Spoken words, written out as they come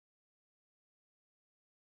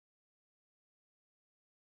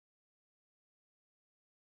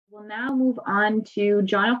We'll now move on to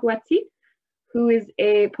Jon Urgoiti, who is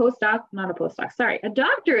a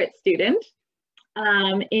doctorate student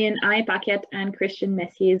in Anne Paquette and Christian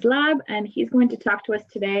Messier's lab, and he's going to talk to us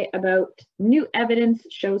today about new evidence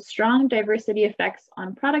shows strong diversity effects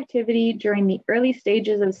on productivity during the early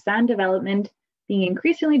stages of sand development being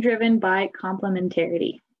increasingly driven by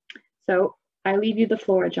complementarity. So I leave you the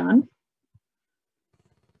floor, Jon.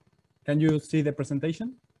 Can you see the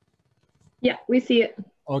presentation? Yeah, we see it.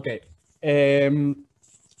 Okay.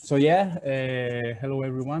 Hello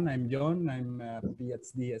everyone. I'm Jon. I'm a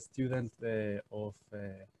PhD student of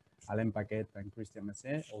Alain Paquette and Christian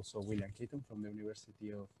Messier, also William Keaton from the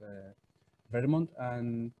University of Vermont.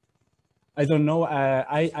 And I don't know,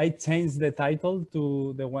 I changed the title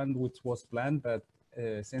to the one which was planned, but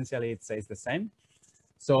essentially it says the same.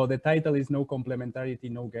 So the title is No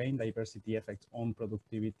Complementarity, No Gain, Diversity Effects on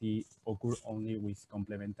Productivity Occur Only with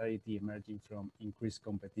Complementarity Emerging from Increased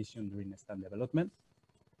Competition During Stand Development.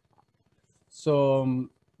 So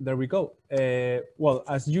there we go. Well,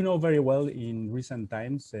 as you know very well, in recent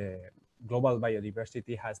times, global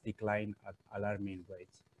biodiversity has declined at alarming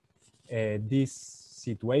rates. This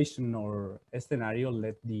situation or scenario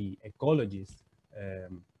led the ecologists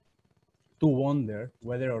to wonder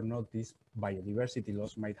whether or not this biodiversity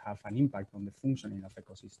loss might have an impact on the functioning of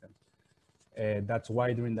ecosystems. That's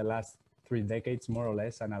why during the last 3 decades, more or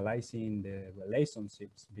less, analyzing the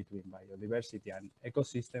relationships between biodiversity and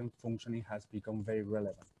ecosystem functioning has become very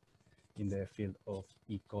relevant in the field of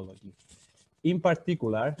ecology. In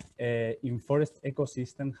particular, in forest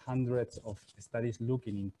ecosystem, hundreds of studies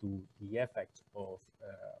looking into the effects of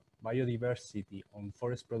biodiversity on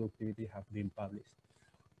forest productivity have been published,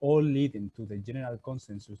 all leading to the general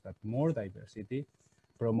consensus that more diversity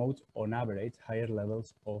promotes, on average, higher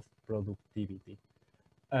levels of productivity.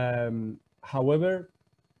 However,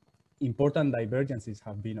 important divergences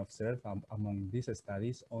have been observed among these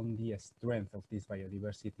studies on the strength of these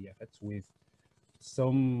biodiversity effects, with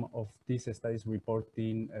some of these studies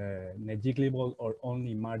reporting negligible or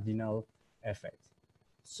only marginal effects.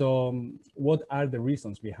 So what are the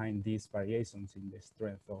reasons behind these variations in the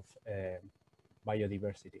strength of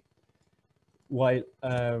biodiversity? While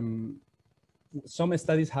some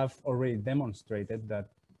studies have already demonstrated that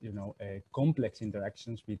complex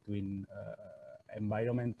interactions between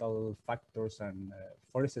environmental factors and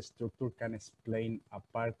forest structure can explain a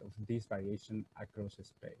part of this variation across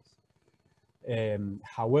space.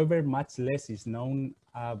 However, much less is known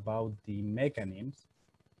about the mechanisms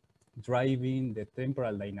driving the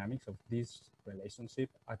temporal dynamics of this relationship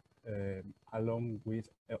along with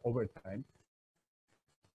over time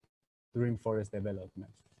during forest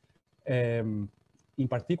development. In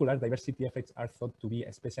particular, diversity effects are thought to be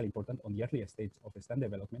especially important on the early stage of stand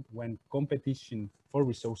development, when competition for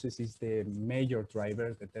resources is the major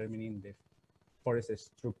driver determining the forest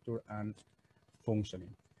structure and functioning.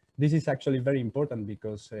 This is actually very important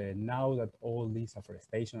because now that all these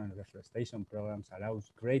afforestation and reforestation programs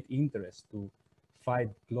arouse great interest to fight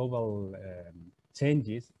global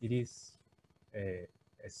changes, it is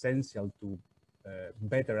essential to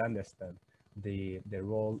better understand the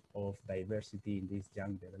role of diversity in these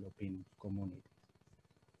young developing communities.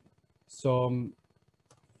 So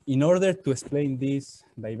in order to explain these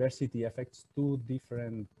diversity effects, 2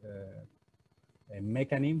 different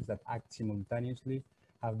mechanisms that act simultaneously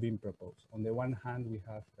have been proposed. On the one hand, we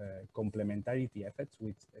have complementarity effects,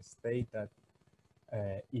 which state that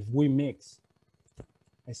if we mix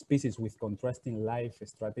a species with contrasting life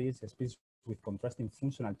strategies, a species with contrasting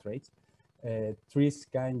functional traits, trees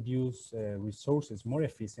can use resources more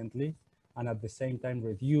efficiently and at the same time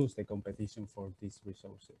reduce the competition for these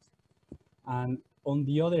resources. And on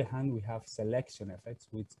the other hand, we have selection effects,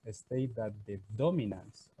 which state that the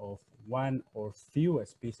dominance of one or few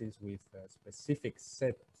species with a specific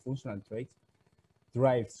set of functional traits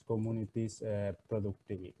drives communities'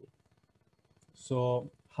 productivity. So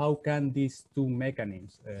how can these 2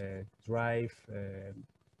 mechanisms drive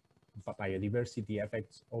biodiversity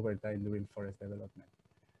effects over time during forest development?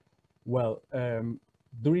 Well,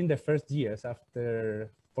 during the first years after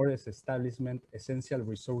forest establishment, essential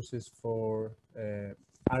resources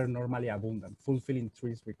are normally abundant, fulfilling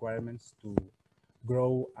trees' requirements to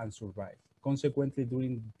grow and survive. Consequently,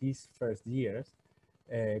 during these first years,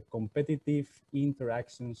 competitive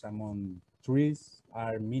interactions among trees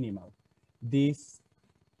are minimal. This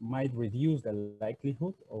might reduce the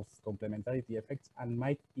likelihood of complementarity effects and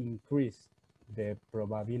might increase the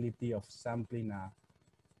probability of sampling a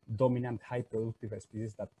dominant high productive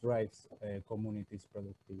species that drives communities'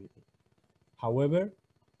 productivity. However,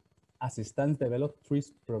 as stands develop,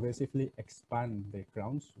 trees progressively expand the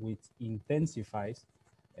crowns, which intensifies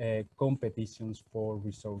competitions for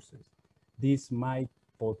resources. This might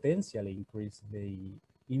potentially increase the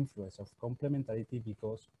influence of complementarity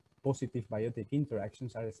because positive biotic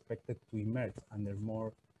interactions are expected to emerge under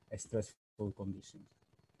more stressful conditions.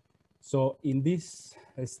 So in this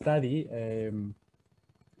study,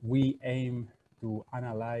 we aim to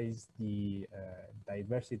analyze the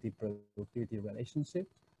diversity productivity relationship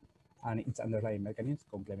and its underlying mechanisms,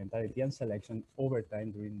 complementarity and selection over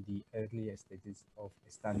time during the early stages of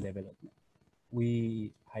stand development.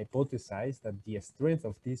 We hypothesize that the strength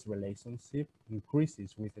of this relationship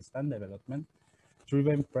increases with stand development,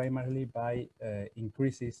 driven primarily by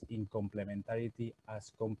increases in complementarity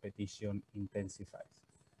as competition intensifies.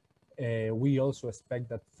 We also expect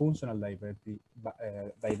that functional diversity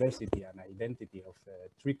and identity of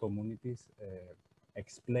tree communities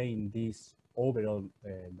explain these overall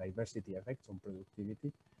diversity effects on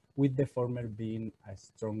productivity, with the former being a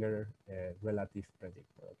stronger relative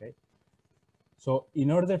predictor, okay? So in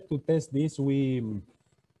order to test this, we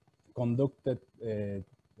conducted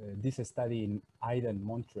this study in Iden,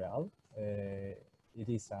 Montreal. It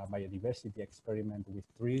is a biodiversity experiment with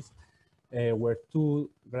trees where two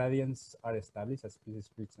gradients are established, a species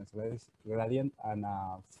richness gradient and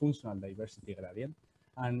a functional diversity gradient.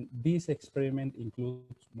 And this experiment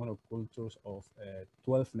includes monocultures of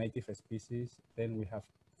 12 native species. Then we have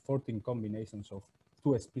 14 combinations of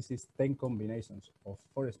 2 species, 10 combinations of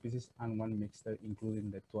 4 species, and 1 mixture,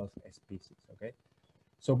 including the 12 species, okay?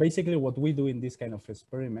 So basically what we do in this kind of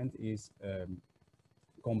experiment is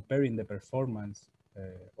comparing the performance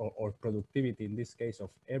or productivity, in this case, of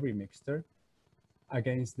every mixture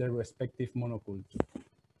against their respective monoculture.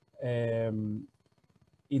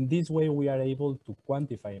 In this way, we are able to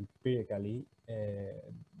quantify empirically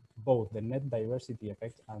both the net diversity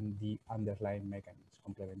effects and the underlying mechanisms,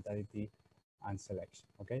 complementarity and selection,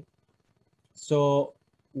 okay? So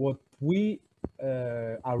what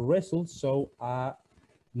our results show a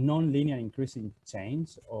non-linear increasing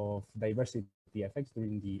change of diversity effects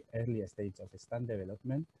during the early stage of stand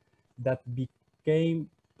development that became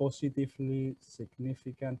positively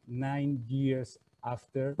significant 9 years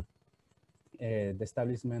after the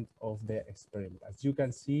establishment of the experiment. As you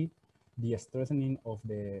can see, the strengthening of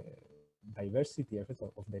the diversity effects,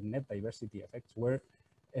 of the net diversity effects, were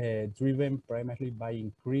driven primarily by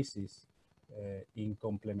increases in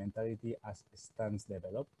complementarity as stands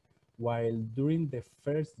developed, while during the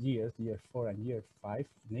first years, year 4 and year 5,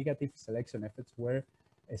 negative selection effects were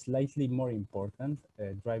slightly more important,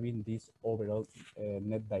 driving this overall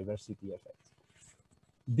net diversity effects.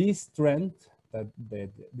 This trend that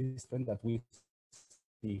we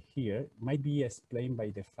see here might be explained by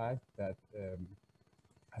the fact that,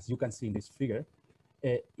 as you can see in this figure,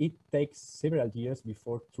 it takes several years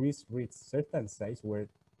before trees reach certain size where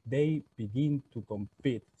they begin to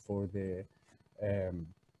compete for the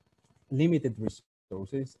limited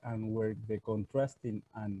resources, and where the contrasting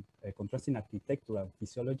architectural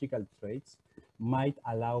physiological traits might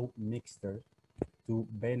allow mixtures to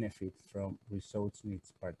benefit from resource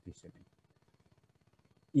needs partitioning.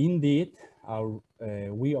 Indeed,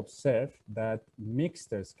 we observe that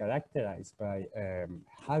mixtures characterized by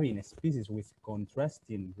having species with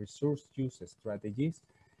contrasting resource use strategies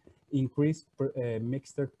increase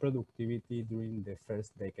mixture productivity during the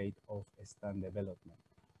first decade of stand development.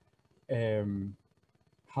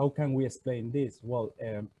 How can we explain this? Well,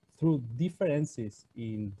 through differences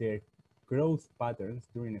in their growth patterns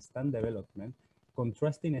during stand development,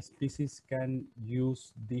 contrasting species can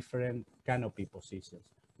use different canopy positions,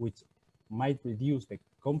 which might reduce the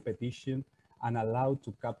competition and allow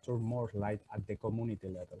to capture more light at the community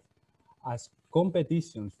level. As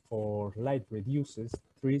competition for light reduces,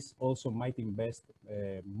 trees also might invest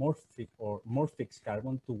more fixed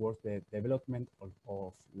carbon towards the development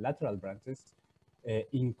of lateral branches,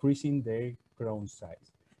 increasing their crown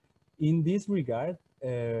size. In this regard,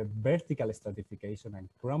 vertical stratification and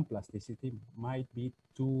crown plasticity might be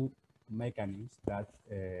two mechanisms that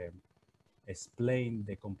explain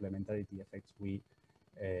the complementarity effects we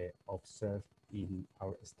observed in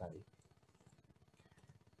our study.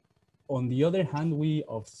 On the other hand, we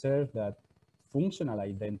observe that functional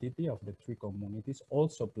identity of the tree communities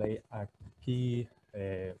also play a key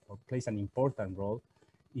or plays an important role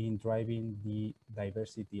in driving the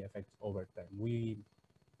diversity effects over time. We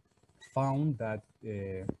found that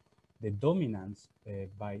the dominance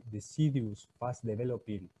by deciduous fast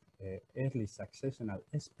developing early successional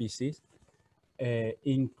species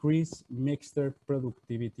increase mixture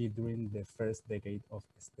productivity during the first decade of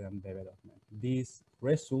stem development. These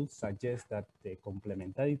results suggest that the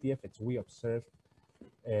complementarity effects we observe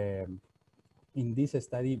in this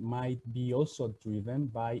study might be also driven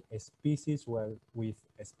by a species with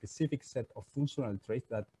a specific set of functional traits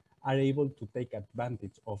that are able to take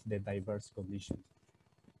advantage of the diverse conditions,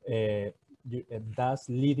 thus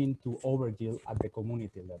leading to overyield at the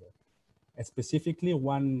community level. Specifically,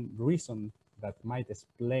 one reason that might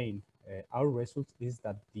explain our results is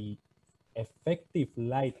that the effective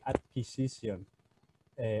light acquisition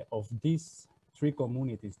of these three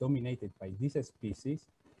communities dominated by this species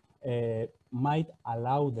might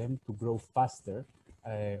allow them to grow faster,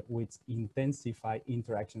 which intensify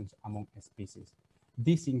interactions among species.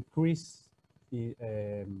 This increase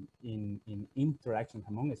in interactions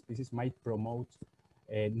among species might promote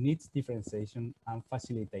needs differentiation and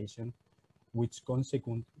facilitation, which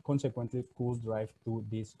consequently could drive to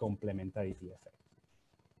this complementarity effect.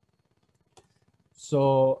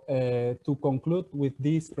 So to conclude with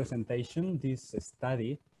this presentation, this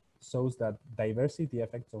study shows that diversity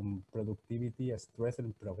effects on productivity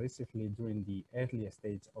strengthen progressively during the early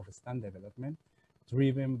stage of stand development,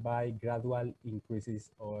 driven by gradual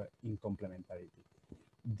increases in complementarity.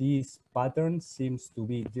 This pattern seems to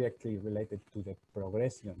be directly related to the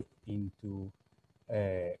progression into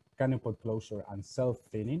canopy closure and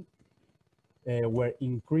self-thinning, where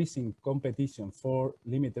increasing competition for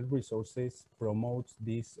limited resources promotes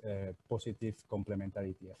these positive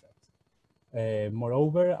complementarity effects.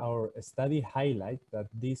 Moreover, our study highlights that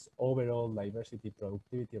this overall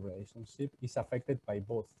diversity-productivity relationship is affected by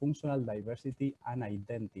both functional diversity and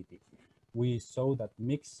identity. We saw that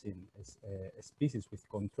mixing species with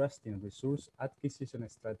contrasting resource acquisition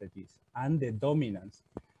strategies and the dominance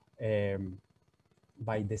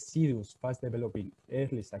by deciduous, fast-developing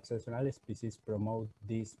early successional species promote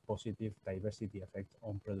this positive diversity effect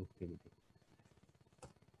on productivity.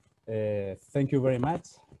 Thank you very much.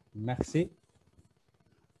 Merci.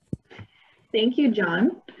 Thank you,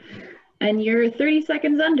 Jon. And you're 30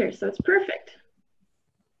 seconds under, so it's perfect.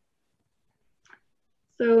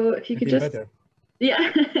 So if you could just, better.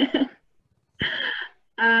 Yeah.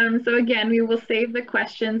 So again, we will save the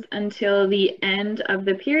questions until the end of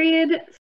the period.